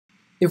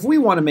If we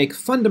want to make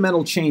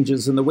fundamental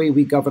changes in the way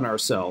we govern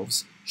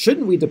ourselves,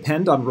 shouldn't we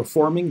depend on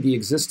reforming the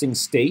existing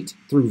state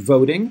through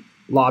voting,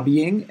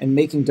 lobbying, and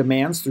making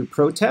demands through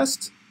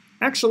protest?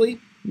 Actually,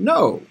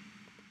 no.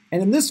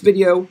 And in this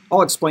video,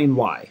 I'll explain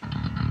why.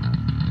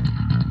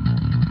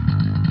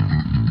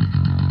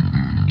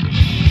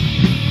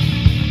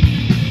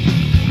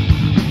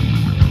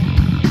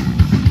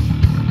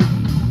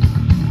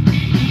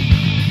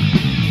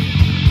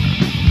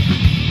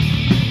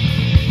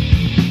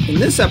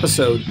 In this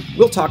episode,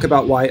 we'll talk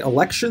about why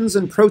elections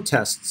and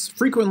protests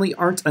frequently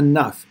aren't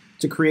enough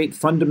to create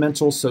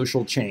fundamental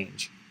social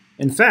change.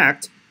 In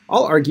fact,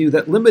 I'll argue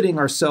that limiting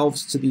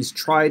ourselves to these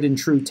tried and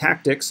true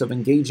tactics of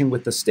engaging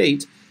with the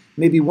state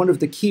may be one of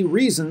the key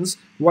reasons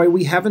why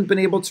we haven't been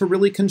able to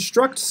really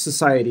construct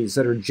societies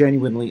that are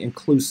genuinely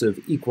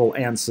inclusive, equal,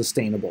 and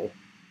sustainable.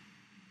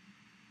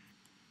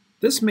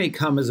 This may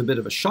come as a bit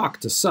of a shock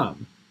to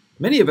some.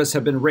 Many of us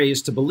have been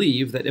raised to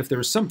believe that if there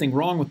is something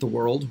wrong with the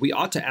world, we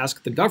ought to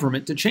ask the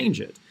government to change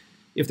it.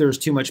 If there is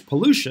too much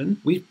pollution,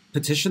 we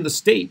petition the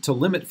state to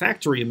limit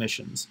factory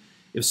emissions.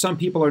 If some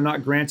people are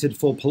not granted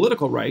full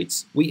political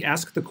rights, we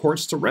ask the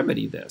courts to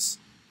remedy this.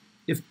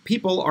 If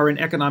people are in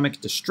economic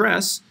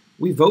distress,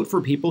 we vote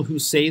for people who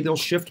say they'll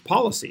shift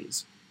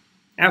policies.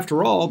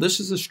 After all, this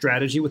is a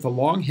strategy with a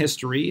long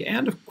history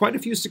and quite a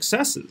few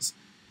successes.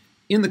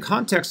 In the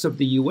context of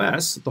the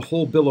U.S., the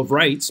whole Bill of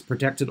Rights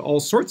protected all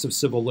sorts of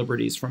civil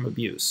liberties from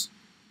abuse.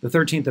 The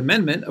 13th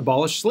Amendment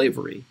abolished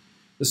slavery.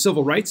 The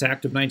Civil Rights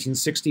Act of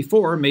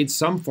 1964 made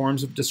some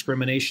forms of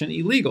discrimination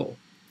illegal.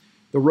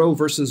 The Roe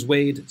v.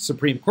 Wade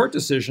Supreme Court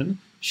decision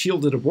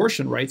shielded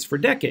abortion rights for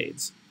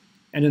decades.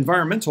 And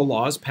environmental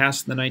laws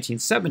passed in the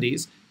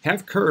 1970s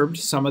have curbed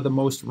some of the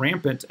most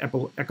rampant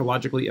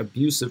ecologically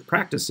abusive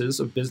practices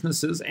of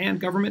businesses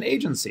and government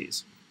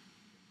agencies.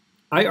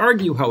 I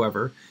argue,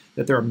 however,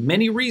 that there are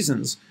many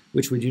reasons,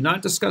 which we do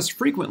not discuss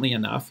frequently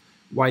enough,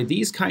 why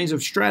these kinds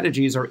of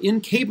strategies are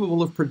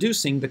incapable of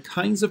producing the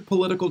kinds of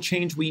political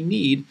change we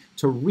need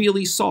to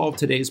really solve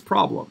today's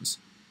problems.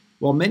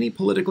 While many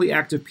politically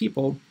active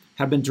people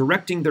have been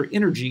directing their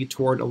energy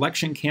toward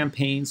election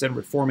campaigns and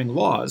reforming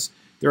laws,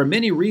 there are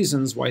many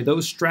reasons why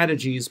those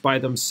strategies by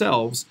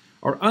themselves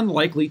are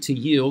unlikely to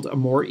yield a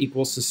more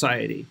equal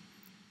society.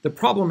 The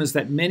problem is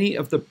that many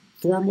of the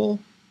formal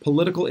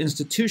political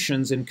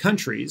institutions in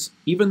countries,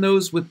 even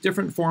those with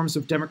different forms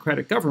of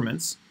democratic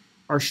governments,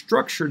 are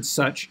structured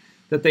such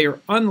that they are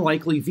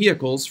unlikely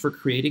vehicles for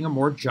creating a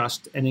more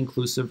just and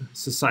inclusive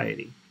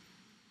society.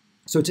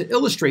 So to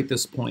illustrate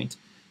this point,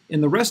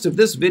 in the rest of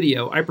this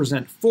video, I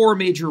present 4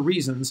 major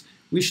reasons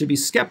we should be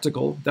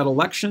skeptical that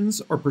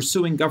elections or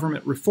pursuing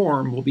government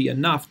reform will be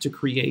enough to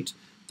create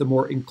the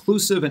more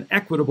inclusive and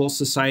equitable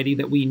society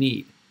that we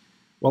need.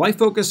 While I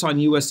focus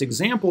on U.S.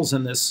 examples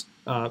in this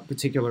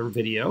particular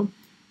video,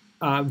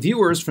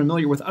 viewers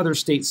familiar with other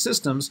state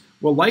systems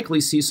will likely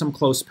see some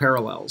close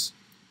parallels.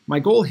 My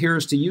goal here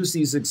is to use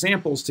these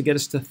examples to get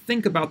us to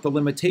think about the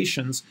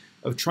limitations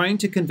of trying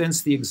to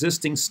convince the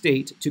existing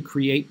state to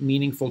create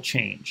meaningful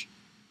change.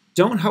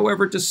 Don't,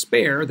 however,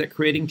 despair that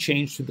creating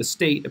change through the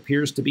state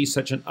appears to be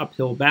such an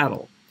uphill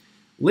battle.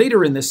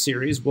 Later in this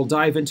series, we'll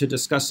dive into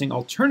discussing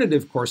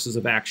alternative courses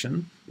of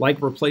action, like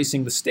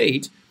replacing the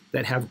state,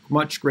 that have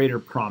much greater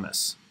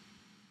promise.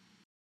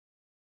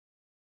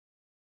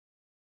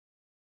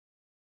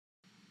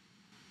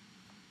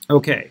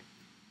 Okay,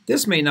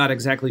 this may not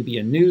exactly be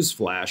a news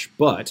flash,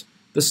 but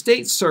the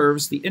state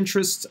serves the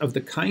interests of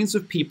the kinds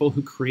of people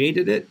who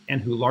created it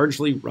and who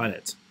largely run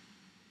it.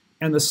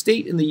 And the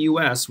state in the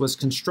U.S. was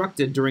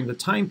constructed during the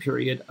time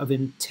period of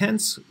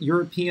intense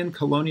European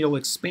colonial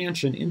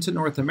expansion into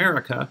North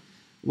America,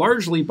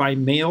 largely by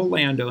male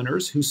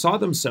landowners who saw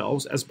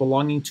themselves as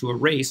belonging to a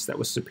race that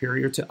was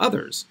superior to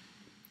others,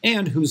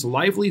 and whose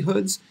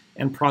livelihoods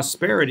and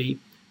prosperity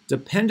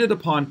depended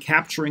upon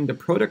capturing the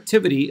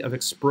productivity of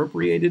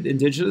expropriated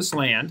indigenous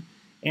land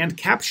and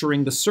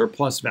capturing the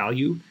surplus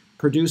value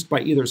produced by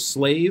either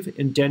slave,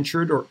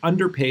 indentured, or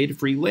underpaid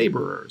free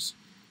laborers.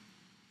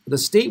 The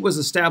state was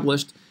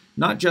established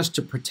not just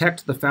to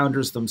protect the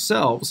founders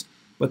themselves,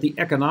 but the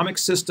economic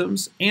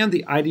systems and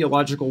the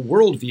ideological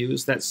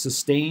worldviews that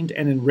sustained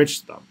and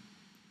enriched them.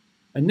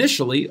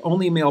 Initially,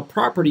 only male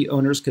property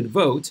owners could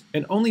vote,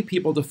 and only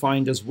people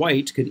defined as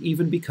white could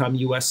even become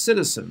U.S.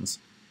 citizens.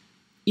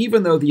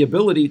 Even though the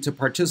ability to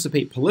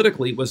participate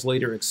politically was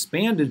later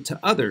expanded to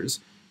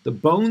others, the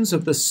bones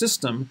of the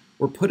system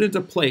were put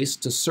into place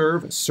to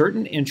serve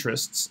certain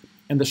interests,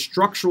 and the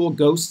structural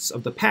ghosts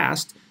of the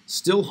past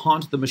still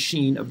haunt the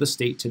machine of the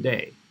state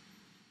today.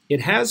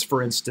 It has,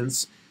 for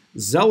instance,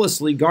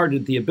 zealously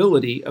guarded the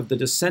ability of the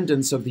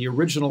descendants of the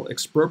original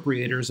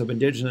expropriators of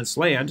indigenous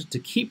land to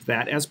keep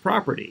that as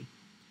property.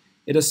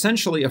 It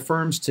essentially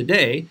affirms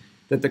today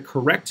that the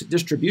correct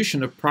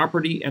distribution of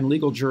property and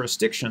legal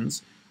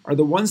jurisdictions are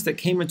the ones that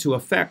came into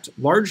effect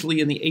largely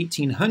in the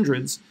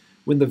 1800s,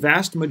 when the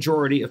vast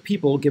majority of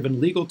people given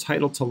legal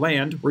title to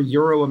land were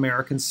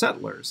Euro-American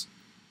settlers.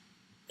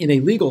 In a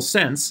legal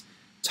sense,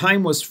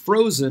 time was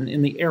frozen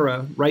in the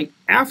era right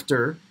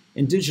after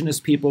indigenous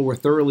people were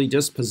thoroughly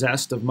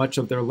dispossessed of much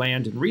of their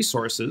land and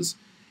resources,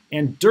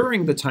 and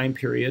during the time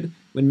period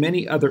when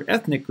many other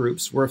ethnic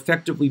groups were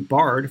effectively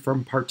barred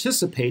from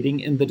participating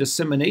in the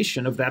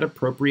dissemination of that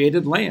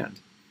appropriated land.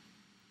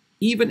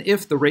 Even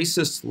if the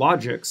racist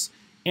logics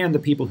and the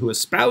people who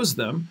espouse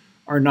them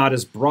are not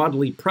as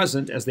broadly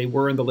present as they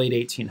were in the late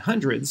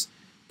 1800s,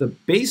 the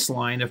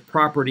baseline of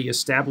property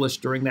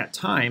established during that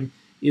time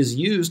is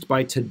used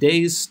by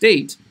today's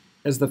state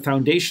as the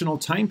foundational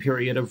time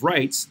period of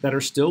rights that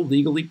are still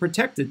legally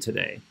protected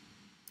today.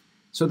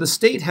 So the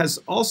state has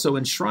also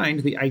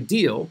enshrined the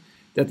ideal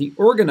that the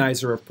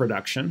organizer of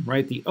production,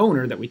 right, the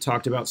owner that we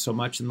talked about so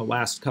much in the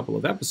last couple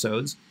of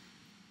episodes,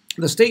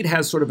 the state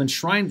has sort of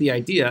enshrined the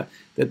idea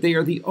that they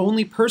are the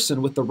only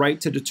person with the right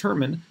to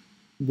determine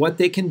what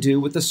they can do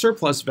with the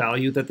surplus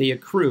value that they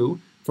accrue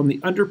from the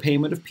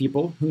underpayment of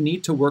people who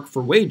need to work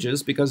for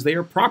wages because they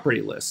are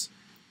propertyless.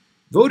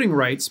 Voting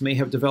rights may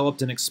have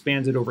developed and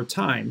expanded over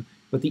time,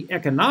 but the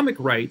economic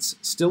rights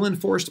still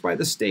enforced by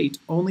the state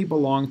only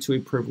belong to a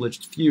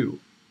privileged few.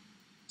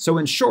 So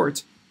in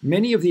short,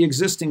 many of the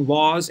existing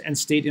laws and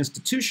state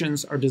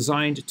institutions are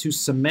designed to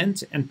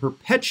cement and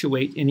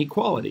perpetuate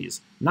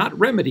inequalities, not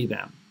remedy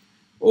them.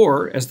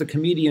 Or, as the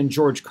comedian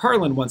George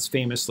Carlin once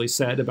famously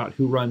said about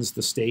who runs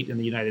the state in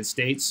the United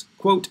States,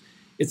 quote,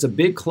 "It's a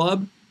big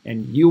club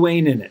and you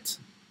ain't in it."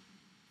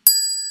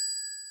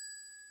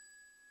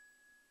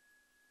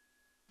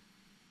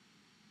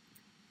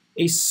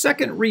 A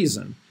second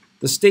reason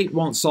the state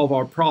won't solve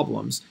our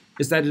problems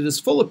is that it is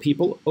full of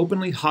people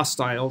openly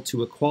hostile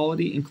to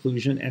equality,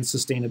 inclusion, and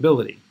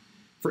sustainability.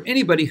 For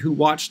anybody who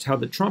watched how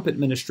the Trump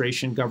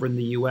administration governed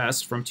the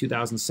US from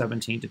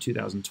 2017 to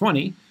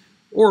 2020,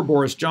 or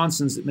Boris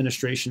Johnson's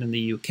administration in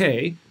the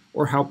UK,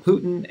 or how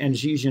Putin and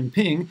Xi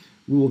Jinping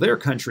rule their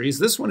countries,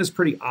 this one is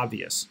pretty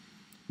obvious.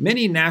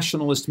 Many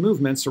nationalist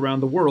movements around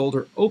the world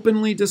are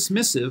openly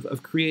dismissive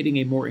of creating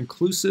a more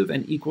inclusive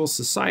and equal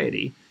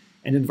society,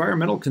 and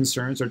environmental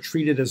concerns are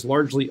treated as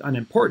largely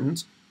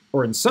unimportant,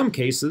 or in some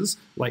cases,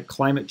 like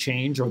climate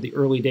change or the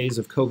early days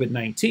of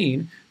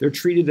COVID-19, they're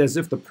treated as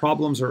if the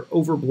problems are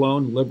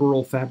overblown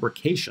liberal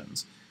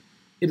fabrications.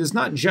 It is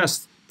not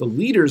just the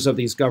leaders of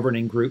these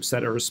governing groups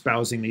that are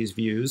espousing these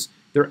views.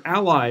 Their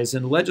allies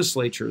in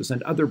legislatures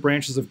and other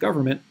branches of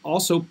government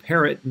also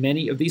parrot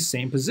many of these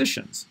same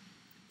positions.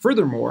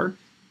 Furthermore,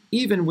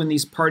 even when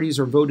these parties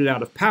are voted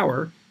out of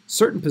power,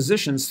 certain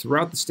positions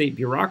throughout the state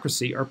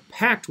bureaucracy are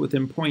packed with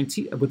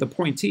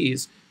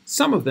appointees,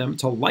 some of them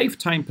to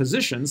lifetime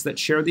positions that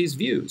share these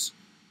views.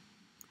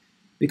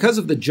 Because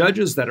of the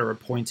judges that are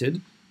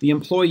appointed, the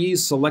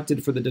employees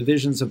selected for the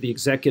divisions of the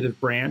executive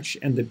branch,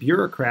 and the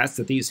bureaucrats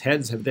that these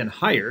heads have then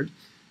hired,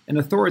 an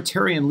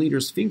authoritarian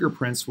leader's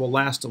fingerprints will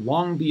last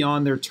long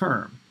beyond their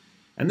term.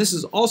 And this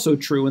is also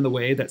true in the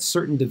way that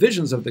certain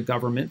divisions of the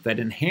government that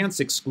enhance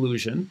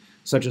exclusion,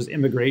 such as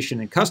immigration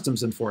and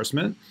customs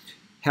enforcement,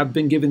 have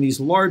been given these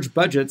large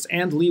budgets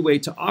and leeway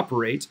to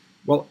operate,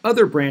 while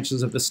other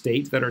branches of the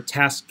state that are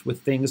tasked with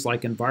things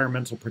like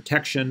environmental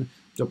protection,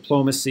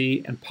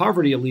 diplomacy, and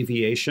poverty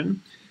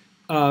alleviation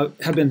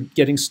have been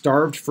getting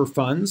starved for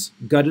funds,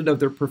 gutted of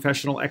their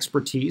professional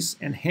expertise,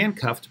 and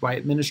handcuffed by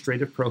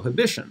administrative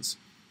prohibitions.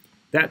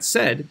 That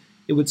said,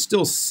 it would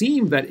still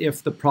seem that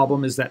if the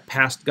problem is that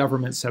past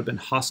governments have been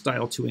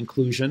hostile to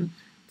inclusion,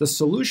 the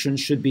solution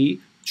should be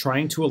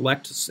trying to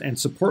elect and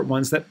support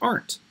ones that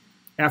aren't.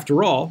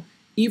 After all,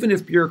 even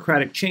if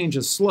bureaucratic change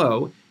is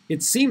slow,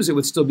 it seems it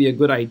would still be a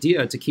good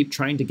idea to keep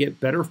trying to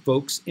get better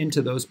folks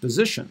into those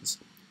positions.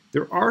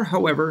 There are,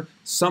 however,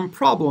 some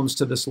problems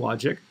to this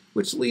logic,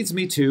 which leads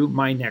me to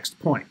my next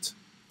point.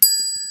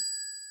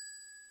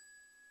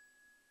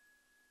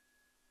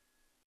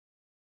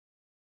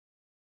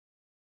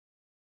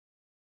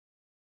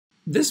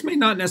 This may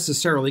not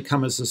necessarily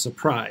come as a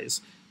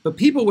surprise, but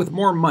people with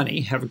more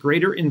money have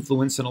greater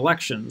influence in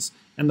elections,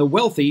 and the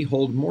wealthy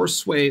hold more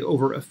sway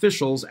over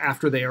officials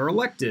after they are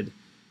elected.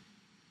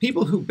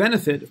 People who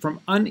benefit from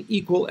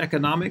unequal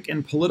economic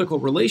and political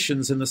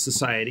relations in the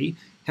society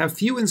have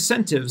few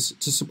incentives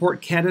to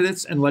support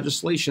candidates and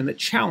legislation that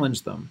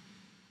challenge them.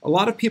 A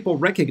lot of people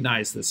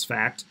recognize this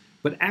fact,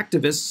 but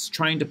activists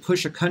trying to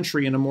push a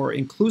country in a more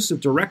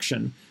inclusive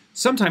direction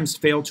sometimes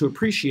fail to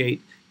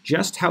appreciate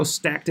just how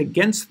stacked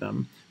against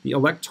them the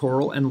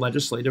electoral and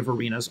legislative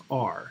arenas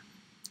are.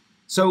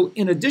 So,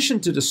 in addition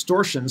to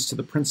distortions to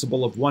the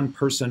principle of one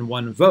person,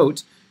 one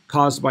vote,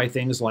 caused by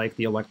things like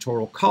the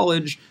Electoral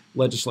College,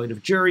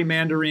 legislative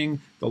gerrymandering,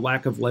 the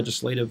lack of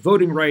legislative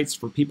voting rights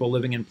for people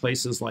living in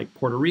places like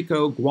Puerto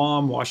Rico,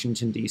 Guam,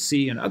 Washington,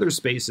 D.C., and other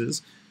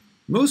spaces,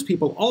 most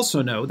people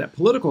also know that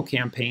political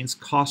campaigns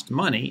cost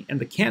money, and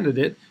the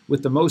candidate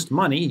with the most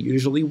money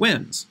usually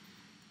wins.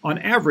 On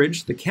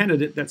average, the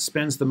candidate that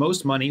spends the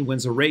most money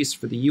wins a race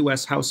for the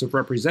U.S. House of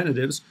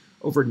Representatives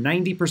over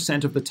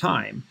 90% of the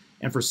time,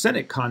 and for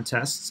Senate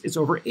contests, it's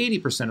over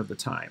 80% of the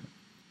time.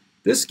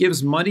 This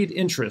gives moneyed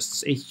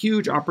interests a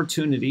huge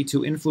opportunity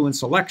to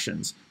influence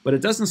elections, but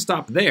it doesn't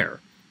stop there.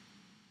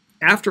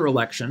 After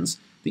elections,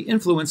 the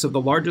influence of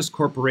the largest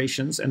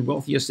corporations and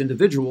wealthiest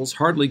individuals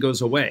hardly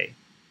goes away.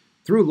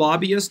 Through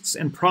lobbyists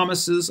and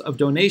promises of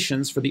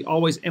donations for the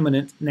always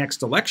imminent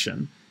next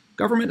election,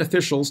 government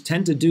officials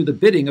tend to do the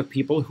bidding of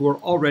people who are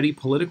already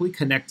politically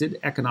connected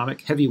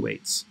economic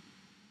heavyweights.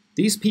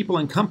 These people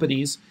and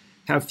companies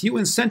have few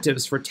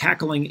incentives for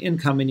tackling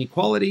income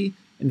inequality,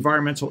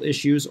 environmental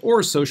issues,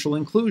 or social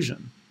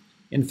inclusion.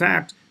 In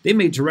fact, they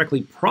may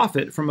directly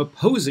profit from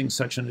opposing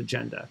such an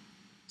agenda.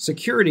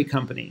 Security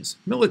companies,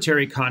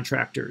 military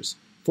contractors,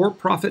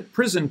 for-profit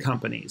prison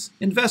companies,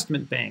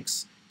 investment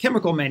banks,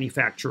 chemical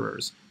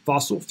manufacturers,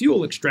 fossil fuel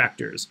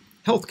extractors,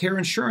 healthcare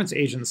insurance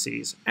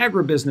agencies,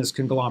 agribusiness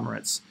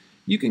conglomerates.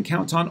 You can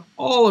count on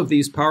all of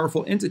these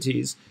powerful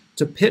entities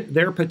to pit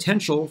their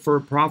potential for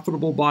a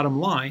profitable bottom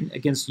line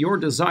against your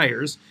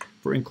desires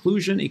for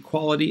inclusion,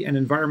 equality, and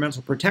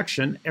environmental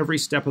protection every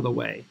step of the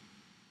way.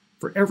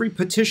 For every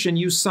petition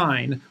you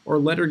sign or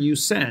letter you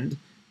send,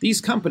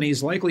 these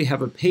companies likely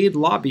have a paid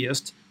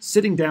lobbyist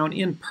sitting down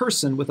in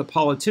person with a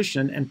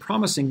politician and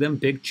promising them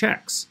big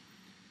checks.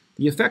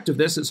 The effect of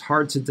this is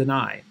hard to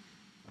deny.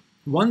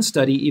 One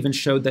study even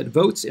showed that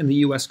votes in the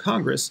U.S.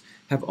 Congress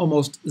have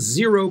almost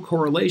zero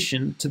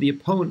correlation to the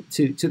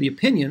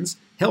opinions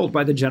held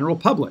by the general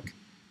public.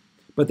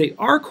 But they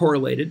are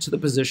correlated to the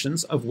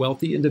positions of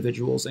wealthy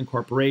individuals and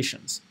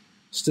corporations.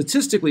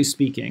 Statistically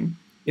speaking,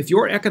 if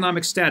your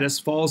economic status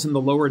falls in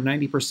the lower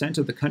 90%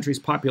 of the country's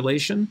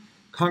population,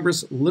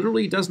 Congress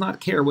literally does not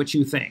care what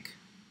you think.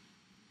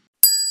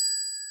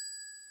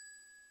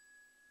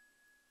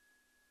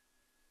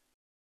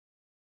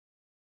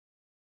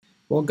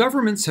 While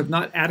governments have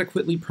not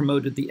adequately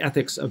promoted the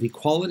ethics of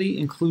equality,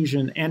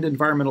 inclusion, and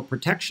environmental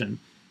protection,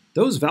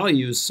 those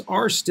values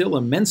are still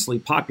immensely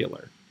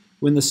popular.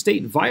 When the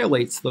state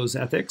violates those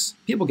ethics,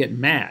 people get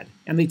mad,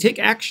 and they take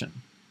action.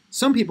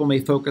 Some people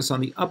may focus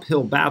on the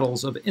uphill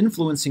battles of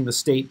influencing the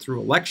state through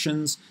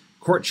elections,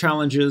 court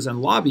challenges,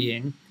 and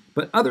lobbying,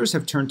 but others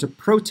have turned to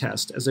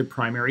protest as a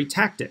primary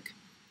tactic.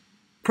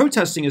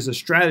 Protesting is a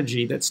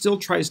strategy that still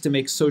tries to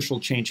make social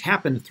change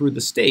happen through the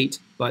state,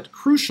 but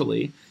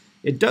crucially,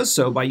 it does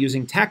so by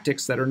using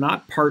tactics that are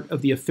not part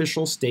of the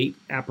official state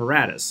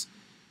apparatus.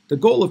 The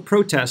goal of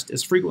protest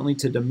is frequently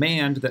to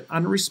demand that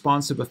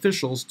unresponsive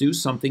officials do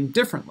something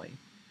differently.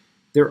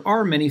 There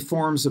are many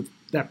forms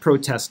that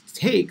protest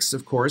takes,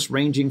 of course,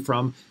 ranging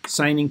from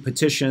signing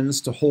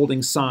petitions to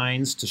holding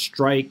signs to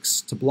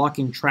strikes to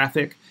blocking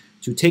traffic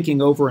to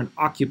taking over and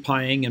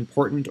occupying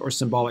important or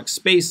symbolic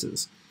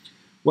spaces.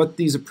 What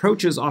these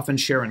approaches often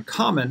share in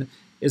common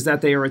is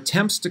that they are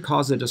attempts to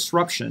cause a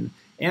disruption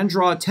and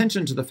draw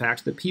attention to the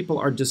fact that people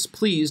are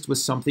displeased with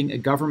something a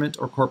government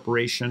or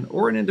corporation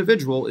or an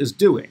individual is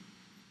doing.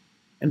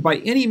 And by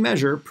any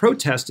measure,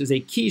 protest is a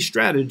key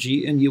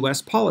strategy in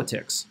U.S.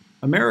 politics.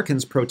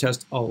 Americans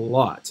protest a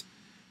lot.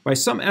 By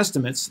some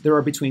estimates, there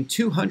are between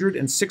 200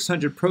 and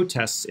 600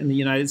 protests in the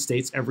United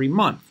States every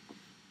month.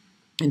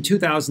 In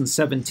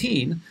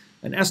 2017,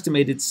 an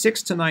estimated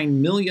 6 to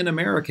 9 million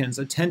Americans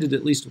attended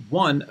at least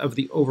one of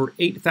the over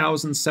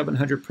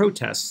 8,700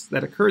 protests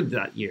that occurred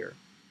that year.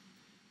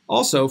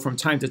 Also, from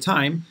time to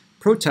time,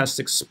 protests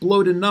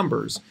explode in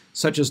numbers,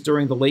 such as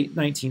during the late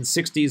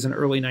 1960s and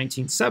early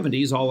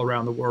 1970s all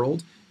around the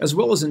world, as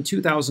well as in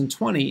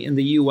 2020 in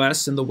the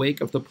U.S. in the wake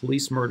of the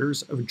police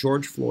murders of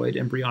George Floyd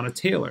and Breonna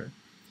Taylor.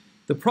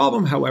 The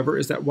problem, however,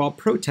 is that while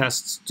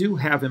protests do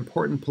have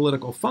important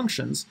political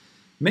functions,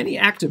 many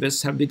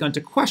activists have begun to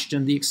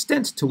question the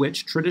extent to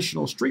which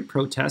traditional street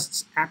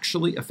protests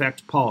actually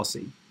affect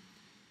policy.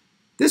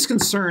 This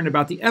concern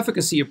about the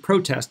efficacy of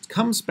protest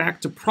comes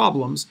back to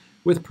problems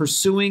with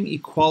pursuing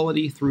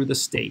equality through the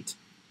state.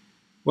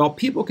 While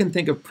people can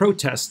think of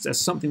protests as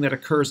something that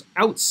occurs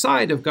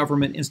outside of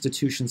government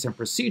institutions and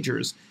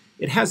procedures,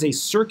 it has a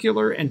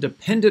circular and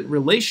dependent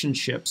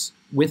relationships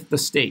with the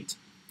state.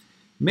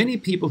 Many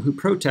people who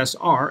protest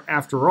are,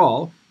 after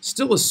all,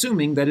 still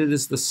assuming that it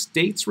is the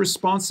state's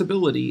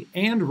responsibility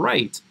and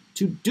right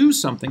to do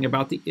something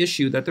about the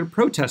issue that they're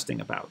protesting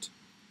about.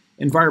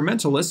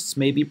 Environmentalists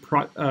may be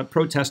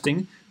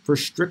protesting for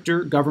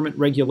stricter government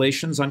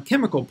regulations on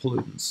chemical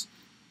pollutants,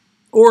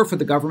 or for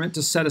the government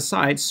to set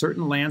aside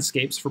certain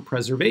landscapes for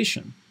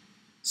preservation.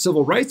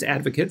 Civil rights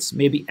advocates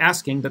may be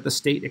asking that the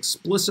state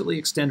explicitly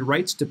extend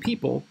rights to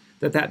people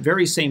that that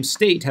very same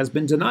state has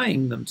been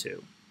denying them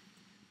to.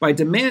 By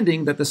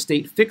demanding that the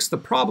state fix the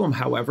problem,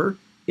 however,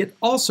 it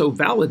also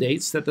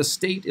validates that the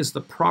state is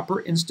the proper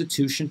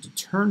institution to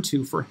turn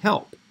to for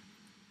help.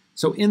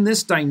 So in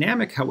this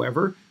dynamic,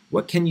 however,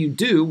 what can you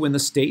do when the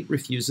state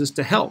refuses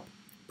to help?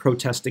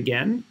 Protest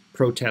again?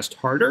 Protest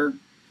harder?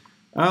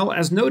 Well,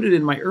 as noted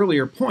in my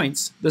earlier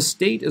points, the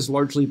state is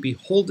largely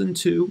beholden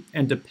to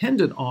and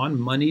dependent on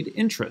moneyed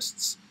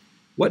interests.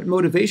 What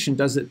motivation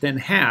does it then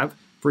have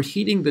for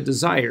heeding the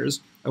desires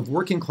of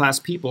working-class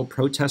people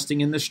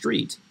protesting in the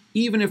street,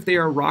 even if they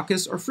are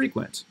raucous or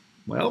frequent?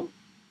 Well,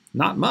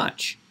 not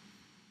much.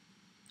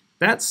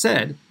 That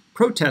said,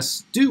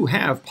 protests do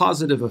have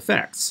positive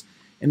effects,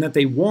 in that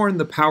they warn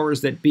the powers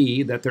that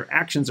be that their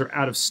actions are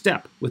out of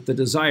step with the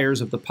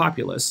desires of the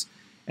populace,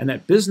 and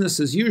that business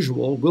as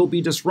usual will be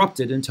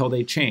disrupted until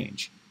they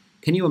change.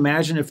 Can you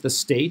imagine if the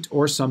state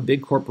or some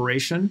big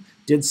corporation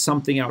did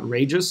something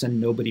outrageous and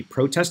nobody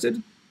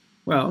protested?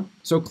 Well,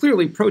 so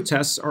clearly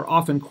protests are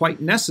often quite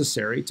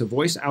necessary to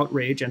voice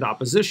outrage and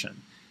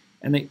opposition,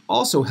 and they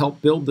also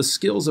help build the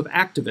skills of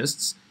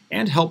activists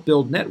and help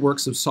build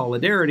networks of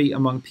solidarity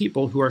among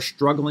people who are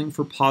struggling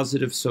for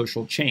positive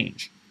social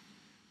change.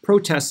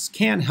 Protests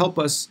can help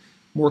us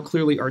more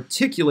clearly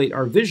articulate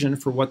our vision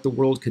for what the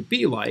world could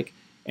be like,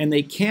 and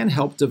they can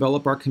help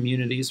develop our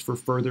communities for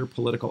further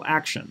political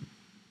action.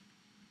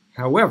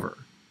 However,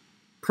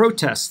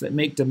 protests that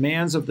make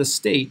demands of the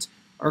state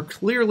are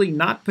clearly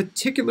not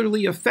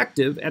particularly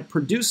effective at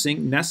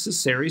producing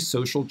necessary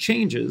social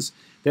changes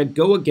that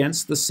go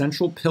against the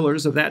central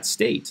pillars of that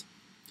state.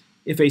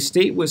 If a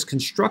state was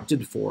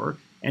constructed for,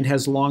 and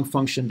has long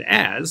functioned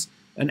as,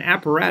 an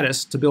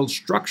apparatus to build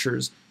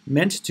structures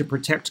meant to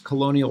protect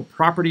colonial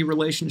property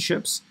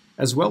relationships,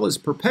 as well as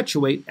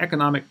perpetuate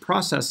economic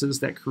processes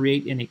that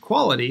create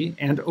inequality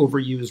and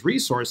overuse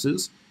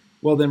resources,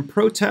 well then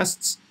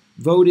protests,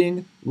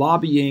 voting,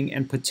 lobbying,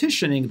 and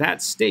petitioning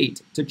that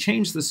state to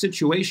change the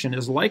situation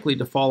is likely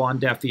to fall on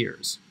deaf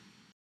ears.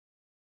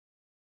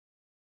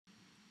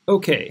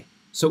 Okay,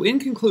 so in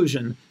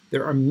conclusion,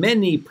 there are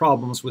many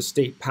problems with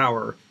state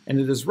power, and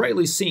it is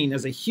rightly seen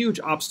as a huge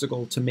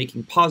obstacle to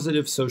making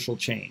positive social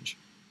change.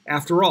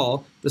 After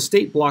all, the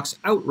state blocks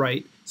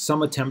outright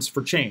some attempts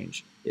for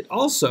change. It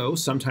also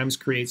sometimes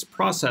creates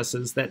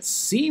processes that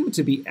seem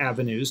to be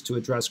avenues to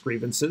address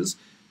grievances,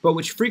 but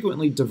which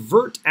frequently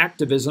divert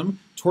activism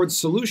towards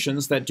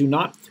solutions that do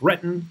not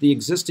threaten the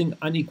existing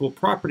unequal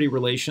property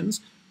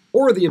relations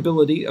or the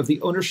ability of the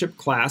ownership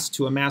class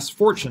to amass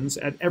fortunes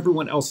at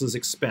everyone else's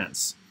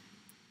expense.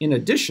 In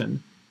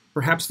addition,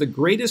 perhaps the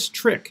greatest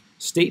trick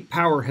state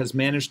power has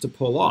managed to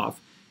pull off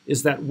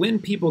is that when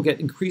people get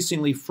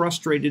increasingly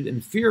frustrated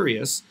and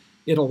furious,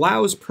 it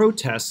allows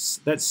protests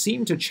that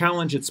seem to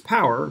challenge its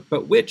power,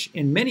 but which,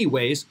 in many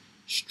ways,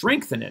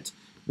 strengthen it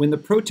when the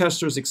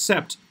protesters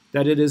accept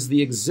that it is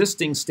the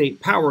existing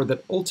state power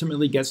that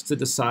ultimately gets to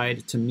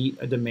decide to meet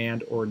a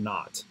demand or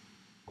not.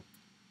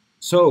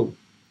 So,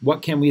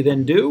 what can we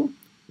then do?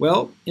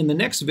 Well, in the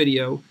next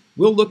video,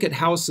 we'll look at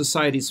how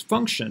societies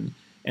function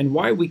and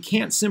why we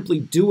can't simply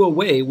do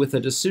away with a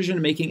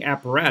decision-making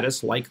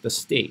apparatus like the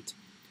state.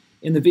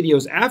 In the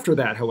videos after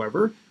that,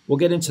 however, we'll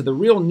get into the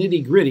real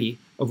nitty-gritty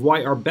of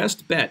why our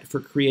best bet for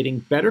creating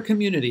better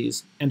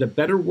communities and a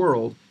better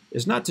world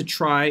is not to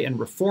try and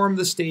reform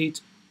the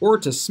state or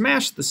to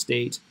smash the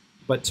state,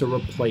 but to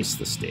replace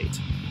the state.